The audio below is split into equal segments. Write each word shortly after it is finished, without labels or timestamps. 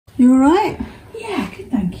You alright? Yeah,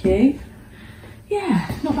 good, thank you.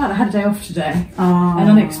 Yeah, not bad. I had a day off today. Oh. An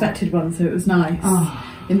unexpected one, so it was nice. Oh.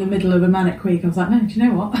 In the middle of a manic week, I was like, no, do you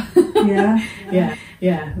know what? Yeah?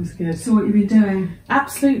 Yeah, it was good. So what have you been doing?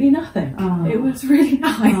 Absolutely nothing. Oh. It was really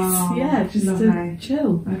nice. Oh, yeah, just to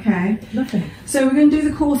chill. Okay. Lovely. So we're going to do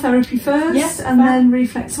the core therapy first, Yes, and then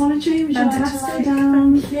reflexology. Would you like to lie Fantastic.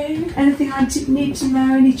 down? Thank you. Anything I need to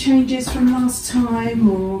know? Any changes from last time?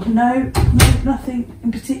 Or no, nothing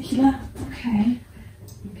in particular? Okay.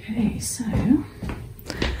 Okay, so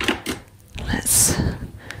Let's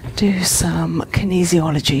do some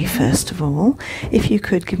kinesiology first of all. If you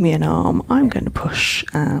could give me an arm, I'm going to push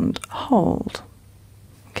and hold.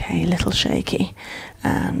 Okay, a little shaky.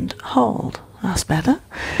 And hold. That's better.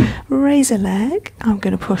 Raise a leg. I'm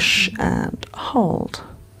going to push and hold.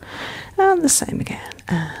 And the same again.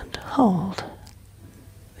 And hold.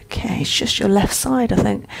 Okay, it's just your left side, I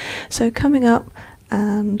think. So coming up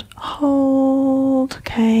and hold.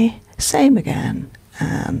 Okay, same again.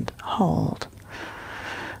 And hold.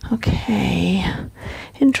 Okay,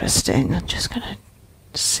 interesting. I'm just going to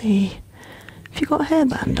see. Have you got a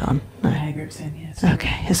hairband on? No. hair grips in, yes.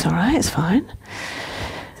 Okay, it's alright, it's fine.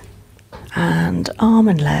 And arm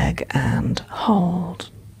and leg and hold.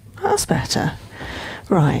 That's better.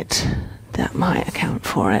 Right, that might account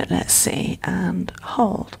for it. Let's see. And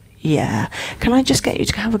hold. Yeah. Can I just get you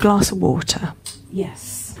to have a glass of water?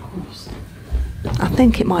 Yes, of course. I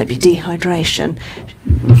think it might be dehydration.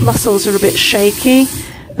 Muscles are a bit shaky.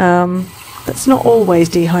 That's not always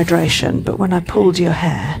dehydration, but when I pulled your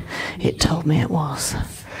hair, it told me it was.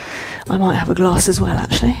 I might have a glass as well,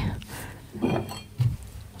 actually.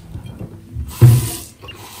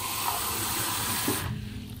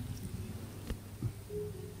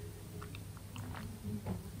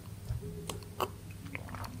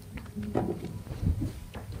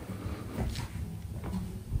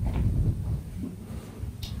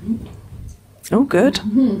 Oh, good.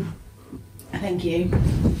 Thank you.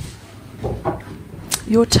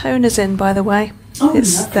 Your toner's in, by the way. Oh,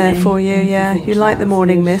 it's lovely. there for you, yeah. You like the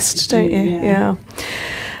morning mist, don't you? Yeah.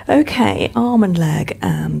 Okay, arm and leg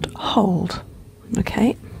and hold.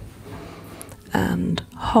 Okay. And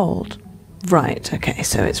hold. Right, okay,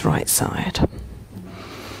 so it's right side.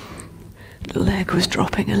 The leg was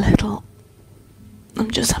dropping a little.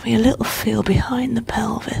 I'm just having a little feel behind the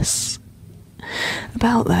pelvis.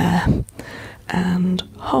 About there. And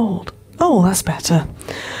hold. Oh, that's better.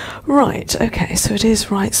 Right, okay, so it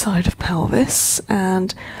is right side of pelvis,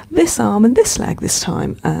 and this arm and this leg this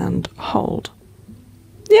time, and hold.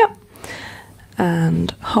 Yep.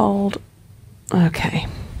 And hold. Okay.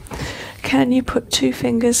 Can you put 2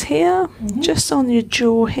 fingers here, just on your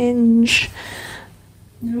jaw hinge?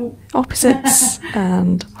 Nope. Opposites,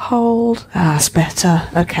 and hold. Ah, that's better.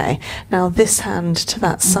 Okay, now this hand to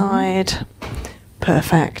that side.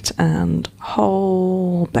 Perfect. And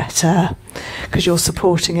hold. Better, because you're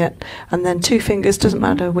supporting it. And then 2 fingers, doesn't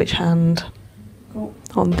matter which hand. Cool.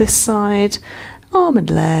 On this side, arm and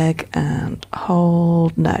leg, and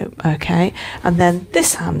hold. No. Okay. And then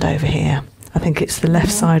this hand over here. I think it's the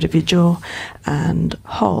left side of your jaw, and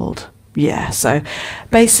hold. Yeah, so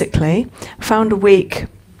basically found a week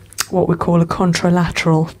what we call a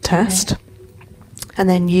contralateral test. And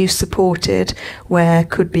then you supported where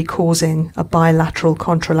could be causing a bilateral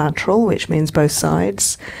contralateral, which means both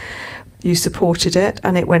sides. You supported it,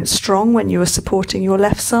 and it went strong when you were supporting your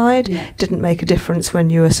left side. Yeah. Didn't make a difference when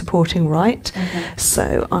you were supporting right. Okay.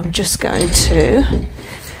 So I'm just going to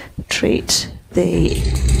treat the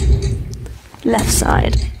left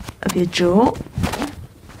side of your jaw.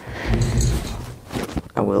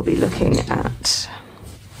 I will be looking at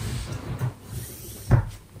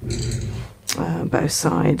both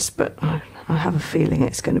sides, but I have a feeling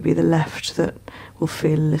it's going to be the left that will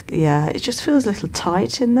feel a little, yeah, it just feels a little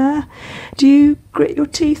tight in there. Do you grit your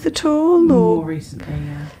teeth at all? Or? More recently,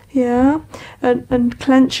 yeah. Yeah, and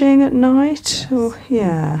clenching at night? Yes. Or,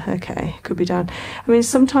 yeah, okay, could be down. I mean,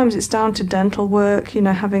 sometimes it's down to dental work, you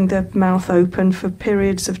know, having the mouth open for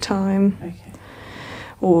periods of time. Okay.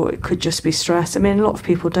 Or it could just be stress. I mean, a lot of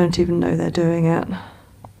people don't even know they're doing it.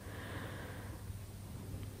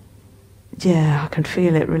 Yeah, I can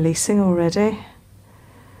feel it releasing already.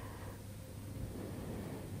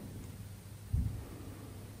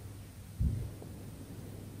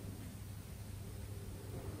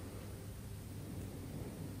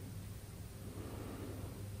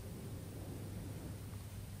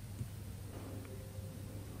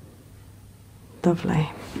 Lovely.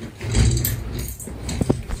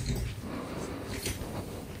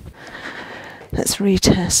 Let's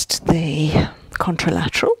retest the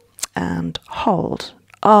contralateral and hold.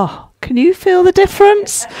 Oh, Can you feel the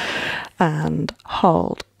difference? And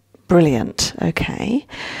hold. Brilliant. Okay.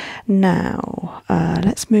 Now,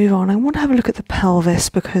 let's move on. I want to have a look at the pelvis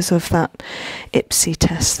because of that IPSY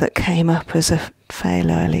test that came up as a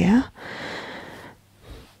fail earlier.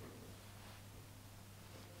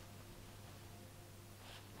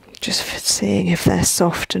 Just seeing if they're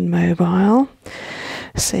soft and mobile,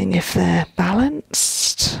 seeing if they're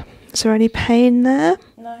balanced. Is there any pain there?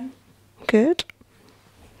 No. Good.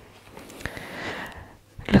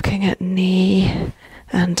 Looking at knee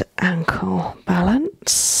and ankle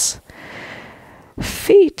balance.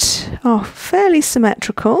 Feet are fairly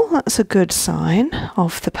symmetrical. That's a good sign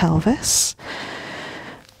of the pelvis.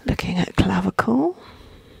 Looking at clavicle.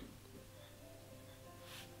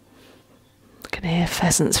 I can hear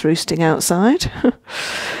pheasants roosting outside.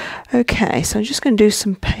 Okay, so I'm just going to do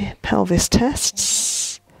some pelvis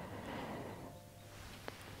tests.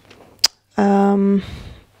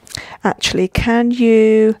 Actually, can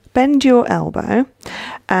you bend your elbow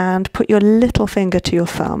and put your little finger to your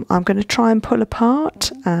thumb? I'm going to try and pull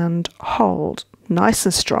apart and hold nice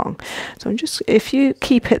and strong. So I'm just, if you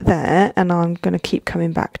keep it there, and I'm going to keep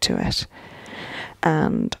coming back to it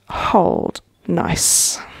and hold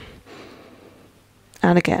nice.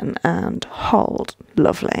 And again, and hold,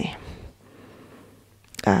 lovely.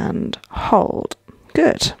 And hold,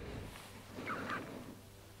 good.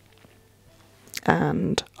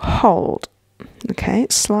 And hold, okay,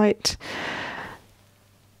 slight.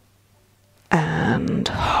 And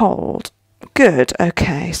hold, good.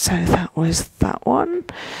 Okay, so that was that one.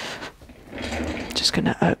 Just going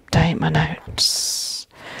to update my notes.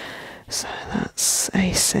 So that's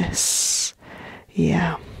ACIS,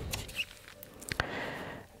 yeah.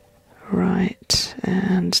 Right,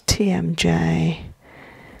 and TMJ.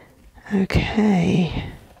 Okay.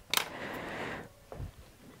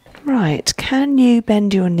 Right, can you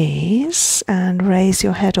bend your knees and raise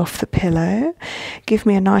your head off the pillow? Give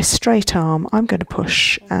me a nice straight arm. I'm going to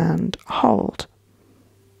push and hold.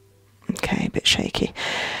 Okay, a bit shaky.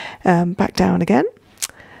 Back down again.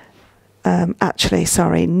 Actually,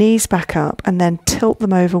 sorry, knees back up and then tilt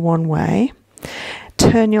them over one way.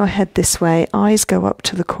 Turn your head this way, eyes go up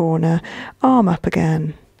to the corner, arm up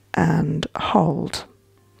again and hold.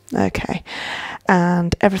 Okay,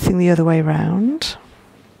 and everything the other way round.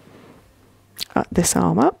 This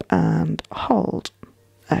arm up and hold.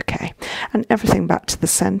 Okay, and everything back to the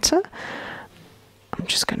centre. I'm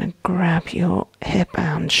just going to grab your hip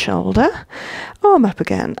and shoulder, arm up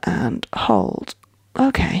again and hold.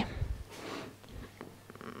 Okay,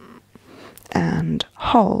 and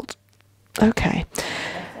hold. Okay,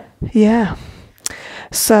 yeah.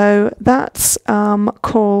 So that's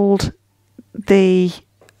called the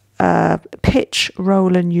pitch,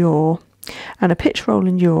 roll and yaw. And a pitch, roll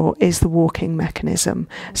and yaw is the walking mechanism.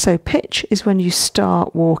 So pitch is when you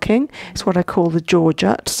start walking. It's what I call the jaw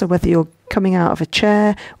jut. So whether you're coming out of a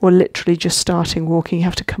chair or literally just starting walking, you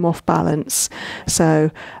have to come off balance.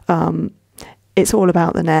 So it's all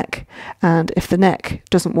about the neck. And if the neck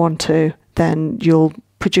doesn't want to, then you'll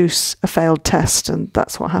produce a failed test, and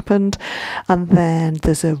that's what happened. And then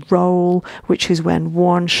there's a roll, which is when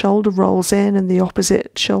one shoulder rolls in and the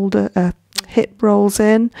opposite shoulder hip rolls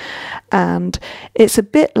in, and it's a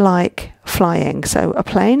bit like flying. So a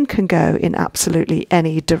plane can go in absolutely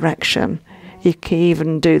any direction. You can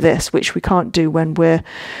even do this, which we can't do when we're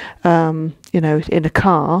in a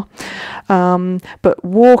car, but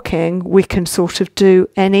walking we can sort of do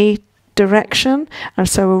any direction. And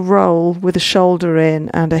so a roll with a shoulder in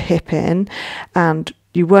and a hip in, and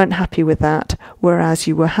you weren't happy with that, whereas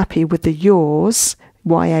you were happy with the yaws,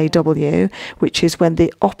 YAW, which is when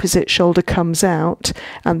the opposite shoulder comes out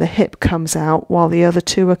and the hip comes out while the other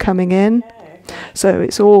two are coming in. So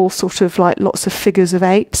it's all sort of like lots of figures of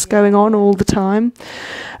eights going on all the time.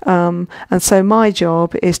 And so my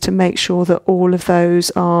job is to make sure that all of those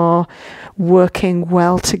are working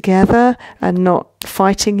well together and not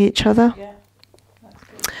fighting each other.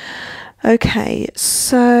 Okay,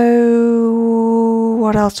 so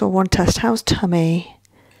what else do I want to test? How's tummy?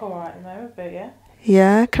 All right, at the moment, but yeah.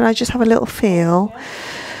 Yeah, can I just have a little feel?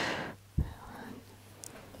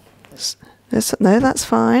 Yeah. No, that's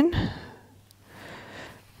fine.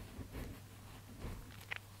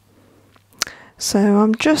 So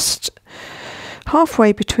I'm just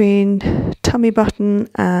halfway between tummy button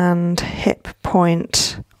and hip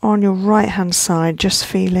point on your right hand side, just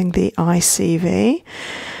feeling the ICV,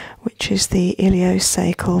 which is the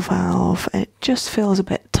iliosacral valve. It just feels a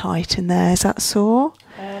bit tight in there. Is that sore?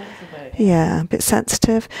 Yeah, a bit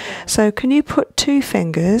sensitive. So can you put two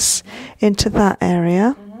fingers into that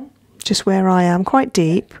area? just where I am, quite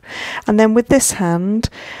deep. And then with this hand,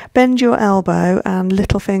 bend your elbow and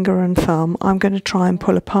little finger and thumb. I'm going to try and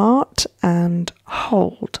pull apart and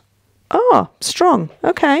hold. Oh, strong.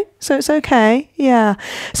 Okay, so it's okay. Yeah.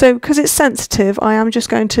 So because it's sensitive, I am just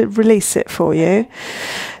going to release it for you.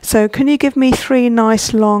 So can you give me 3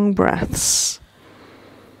 nice long breaths?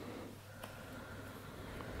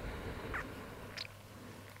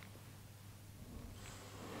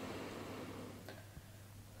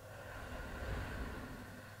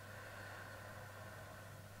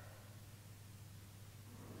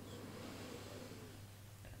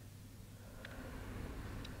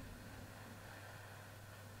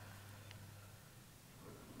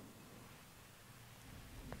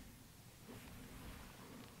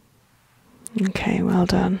 Okay, well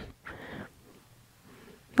done.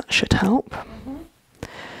 That should help.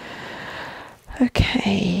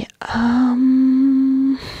 Okay.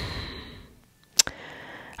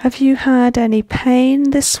 Have you had any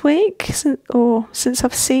pain this week since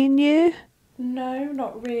I've seen you? No,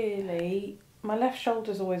 not really. My left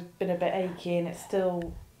shoulder's always been a bit achy and it's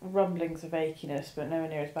still rumblings of achiness, but nowhere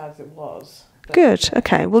near as bad as it was. But Good.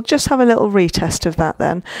 Okay, we'll just have a little retest of that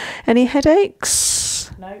then. Any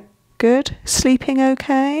headaches? No. Good. Sleeping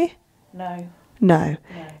okay? No. No.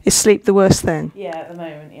 Is sleep the worst thing? Yeah, at the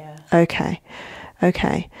moment, yeah. Okay.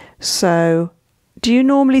 Okay. So, do you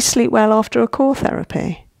normally sleep well after a core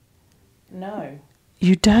therapy? No.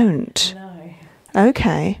 You don't? No.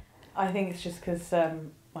 Okay. I think it's just because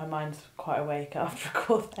my mind's quite awake after a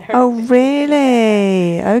core therapy. Oh,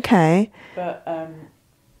 really? Okay. But,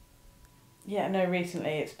 yeah, no,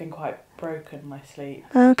 recently it's been quite broken, my sleep.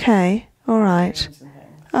 Okay. All right. Dreams and things.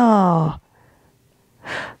 Oh.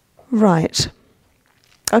 Right.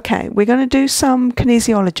 Okay, we're going to do some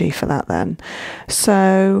kinesiology for that then.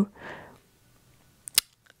 So,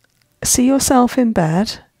 see yourself in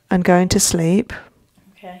bed and going to sleep.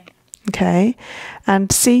 Okay. Okay.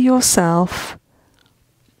 And see yourself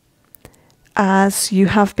as you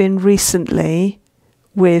have been recently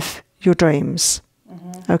with your dreams.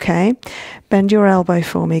 Okay. Bend your elbow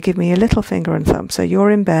for me. Give me a little finger and thumb. So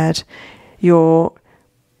you're in bed. You're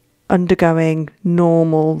undergoing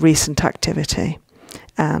normal recent activity.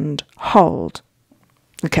 And hold.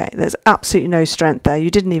 Okay, there's absolutely no strength there.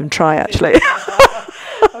 You didn't even try, actually.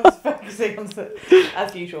 I was focusing on,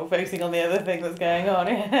 as usual, focusing on the other thing that's going on.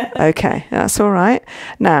 Okay, that's all right.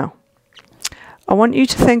 Now, I want you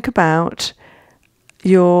to think about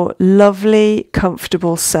your lovely,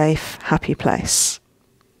 comfortable, safe, happy place.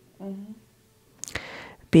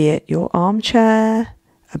 Be it your armchair,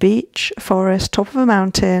 a beach, a forest, top of a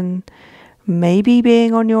mountain, maybe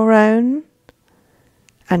being on your own,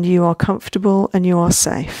 and you are comfortable and you are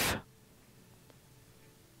safe.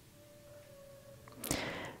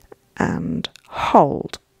 And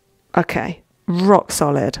hold. Okay, rock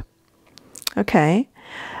solid. Okay,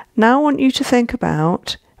 now I want you to think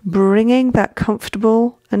about bringing that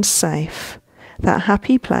comfortable and safe, that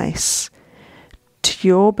happy place, to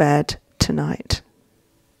your bed tonight.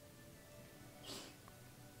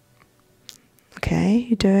 Okay,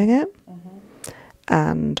 you doing it?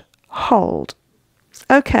 And hold.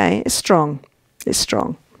 Okay, it's strong. It's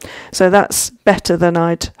strong. So that's better than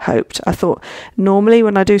I'd hoped. I thought normally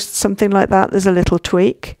when I do something like that, there's a little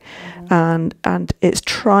tweak, and it's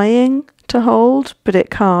trying to hold, but it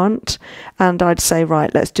can't. And I'd say,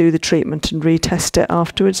 right, let's do the treatment and retest it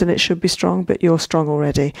afterwards, and it should be strong, but you're strong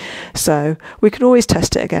already. So we can always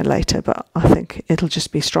test it again later, but I think it'll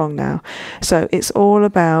just be strong now. So it's all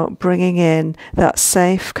about bringing in that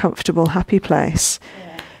safe, comfortable, happy place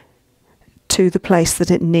to the place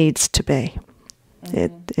that it needs to be,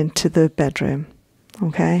 into the bedroom.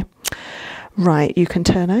 Okay? Right, you can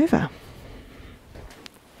turn over.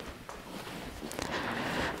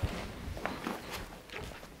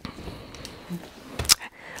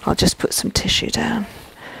 I'll just put some tissue down.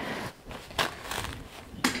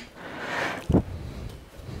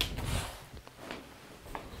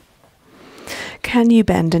 Can you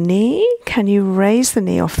bend a knee? Can you raise the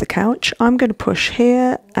knee off the couch? I'm going to push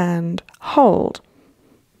here and hold.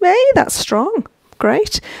 Hey, that's strong.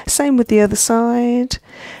 Great. Same with the other side.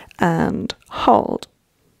 And hold.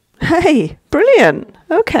 Hey, brilliant.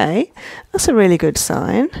 Okay, that's a really good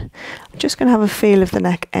sign. I'm just going to have a feel of the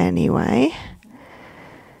neck anyway.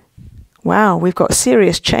 Wow, we've got a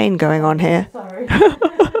serious chain going on here. Sorry.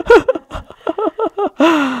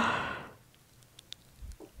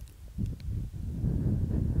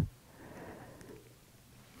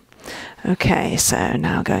 Okay, so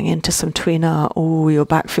now going into some Tuina. Oh, your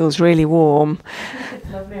back feels really warm. It's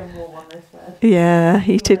lovely and warm on this bed. Yeah,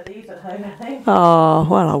 heated. These at home, I think. Oh,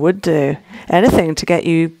 well, I would do anything to get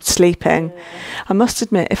you sleeping. I must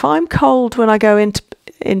admit, if I'm cold when I go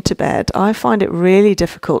into bed, I find it really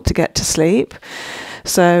difficult to get to sleep.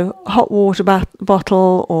 So hot water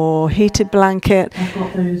bottle or heated blanket. I've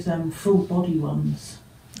got those full body ones,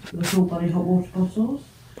 the full body hot water bottles.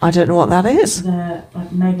 I don't know what that is. They're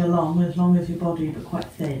like mega long as your body, but quite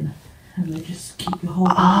thin. And they just keep your whole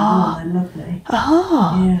body warm. They're lovely.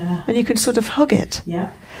 Ah, Yeah. and you can sort of hug it. Yeah.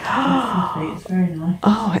 It's very nice.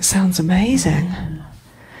 Oh, it sounds amazing. Yeah.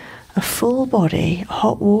 A full body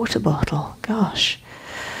hot water bottle. Gosh.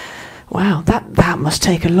 Wow, that must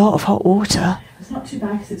take a lot of hot water. It's not too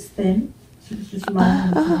bad because it's thin. So it's just long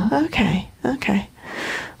and thin. Okay.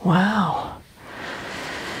 Wow.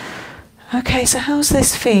 Okay, so how's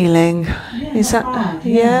this feeling? Yeah, Is not that bad,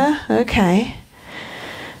 yeah. Okay.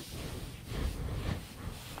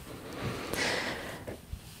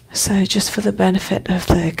 So just for the benefit of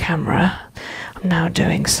the camera, I'm now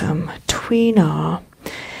doing some Tuina,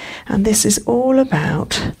 and this is all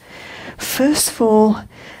about, first of all,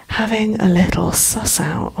 having a little suss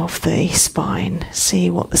out of the spine, see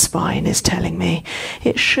what the spine is telling me.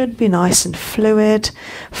 It should be nice and fluid,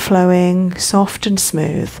 flowing, soft and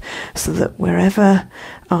smooth, so that wherever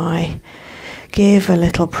I give a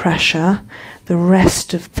little pressure, the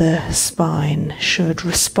rest of the spine should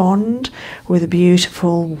respond with a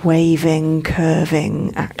beautiful waving,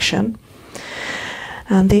 curving action.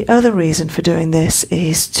 And the other reason for doing this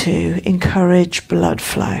is to encourage blood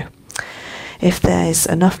flow. If there's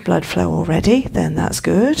enough blood flow already, then that's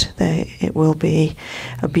good. It will be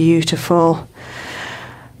a beautiful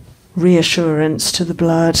reassurance to the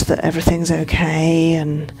blood that everything's okay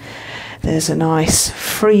and there's a nice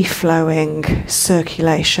free-flowing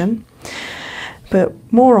circulation. But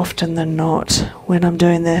more often than not, when I'm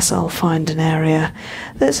doing this, I'll find an area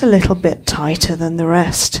that's a little bit tighter than the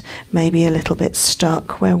rest, maybe a little bit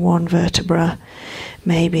stuck where one vertebra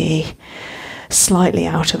may be slightly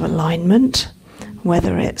out of alignment,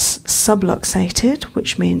 whether it's subluxated,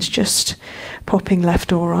 which means just popping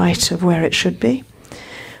left or right of where it should be,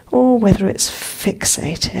 or whether it's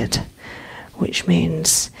fixated, which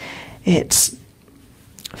means it's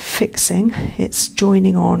fixing, it's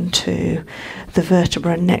joining on to the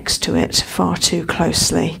vertebra next to it far too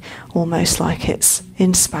closely, almost like it's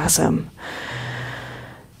in spasm.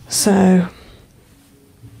 So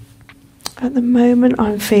at the moment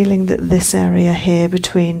I'm feeling that this area here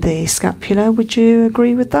between the scapula, would you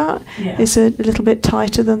agree with that? Yeah. Is a little bit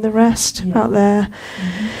tighter than the rest, Yeah. about there.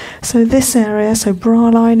 Mm-hmm. So this area, so bra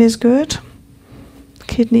line is good,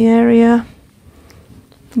 kidney area,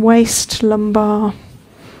 waist, lumbar,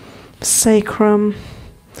 sacrum,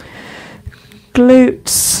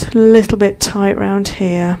 glutes, a little bit tight round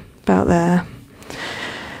here, about there,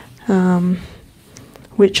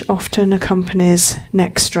 which often accompanies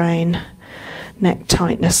neck strain, neck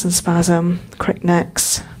tightness and spasm, crick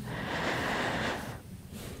necks.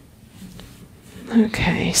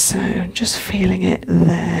 Okay, so just feeling it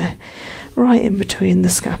there, right in between the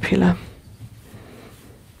scapula.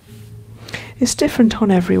 It's different on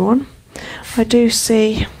everyone. I do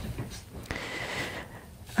see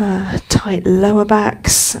tight lower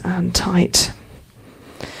backs and tight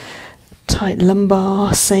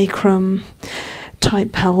lumbar, sacrum,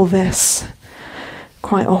 tight pelvis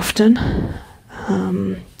quite often.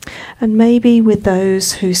 And maybe with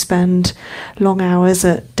those who spend long hours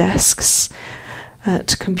at desks,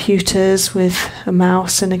 at computers with a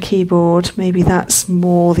mouse and a keyboard, maybe that's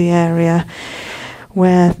more the area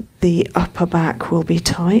where the upper back will be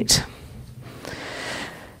tight.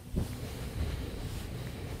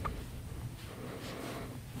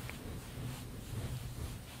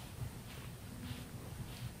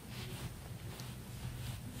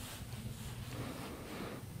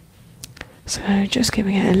 So just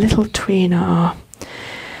giving it a little tweener,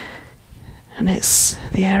 and it's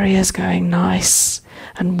the area's going nice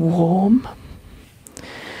and warm.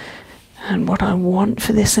 And what I want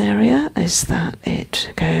for this area is that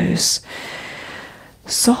it goes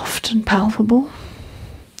soft and palpable,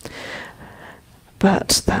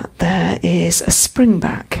 but that there is a spring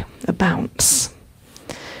back, a bounce,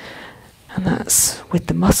 and that's with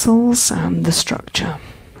the muscles and the structure.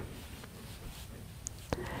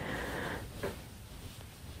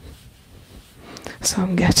 So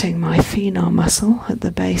I'm getting my thenar muscle at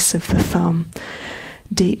the base of the thumb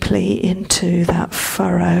deeply into that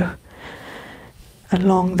furrow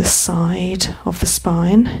along the side of the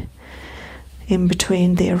spine, in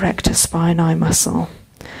between the erector spinae muscle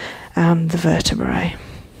and the vertebrae.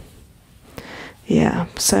 Yeah,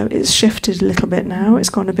 so it's shifted a little bit now, it's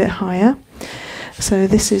gone a bit higher. So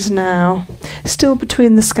this is now still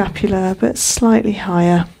between the scapula, but slightly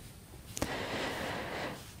higher.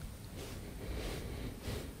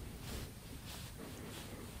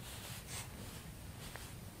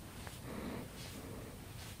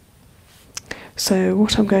 So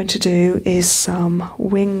what I'm going to do is some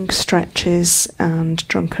wing stretches and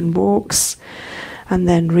drunken walks, and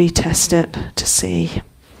then retest it to see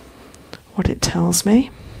what it tells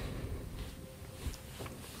me.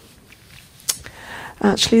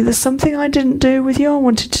 Actually, there's something I didn't do with you. I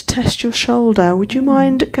wanted to test your shoulder. Would you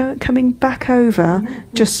mind coming back over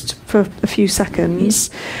just for a few seconds?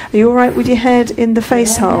 Are you all right with your head in the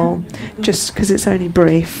face hole? Just because it's only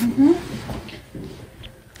brief.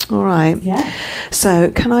 All right. Yeah. So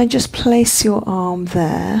can I just place your arm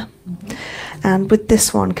there? And with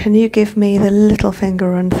this one, can you give me the little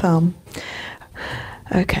finger and thumb?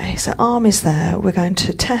 Okay, so arm is there. We're going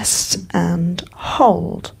to test and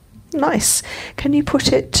hold. Nice. Can you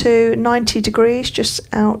put it to 90 degrees just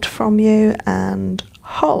out from you and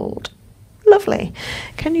hold? Lovely.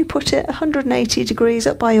 Can you put it 180 degrees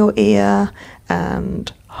up by your ear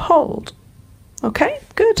and hold? Okay,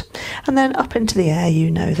 good. And then up into the air, you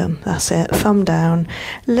know them. That's it. Thumb down,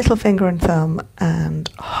 little finger and thumb, and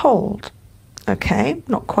hold. Okay,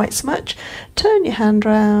 not quite so much. Turn your hand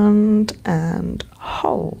round and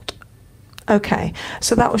hold. Okay,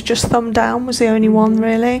 so that was just thumb down was the only one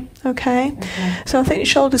really. Okay, so I think your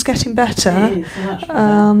shoulder's getting better. It is, so much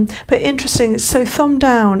better. But interesting, so thumb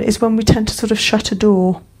down is when we tend to sort of shut a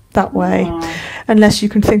door that way, unless you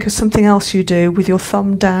can think of something else you do with your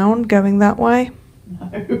thumb down going that way. No.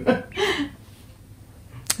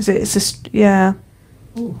 Is it? It's just, yeah.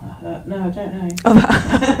 Ooh, no, I don't know.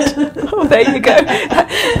 Oh, there you go.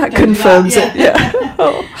 That confirms it. Yeah.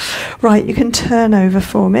 Oh. Right, you can turn over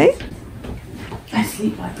for me. I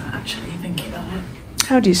sleep like that actually, thinking of it.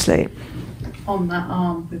 How do you sleep? On that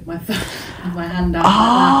arm with my with my hand out like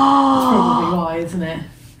that. That's probably why, isn't it?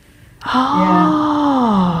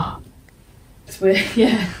 Ah. Yeah. It's weird,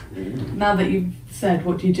 yeah. Now that you've said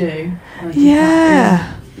what do you do?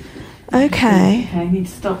 Yeah. Okay. Okay, I need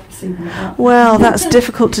to stop sleeping like that. Well, that's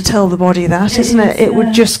difficult to tell the body that, isn't it? It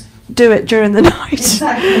would just do it during the night.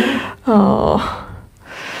 Exactly. Oh.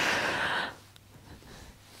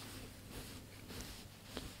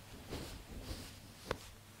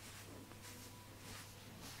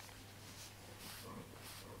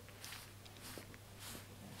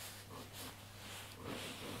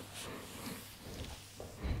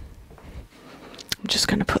 I'm just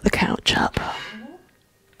going to put the couch up.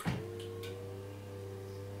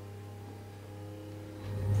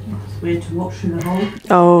 It's weird to watch through the hole.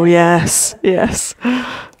 Oh, yes, yes.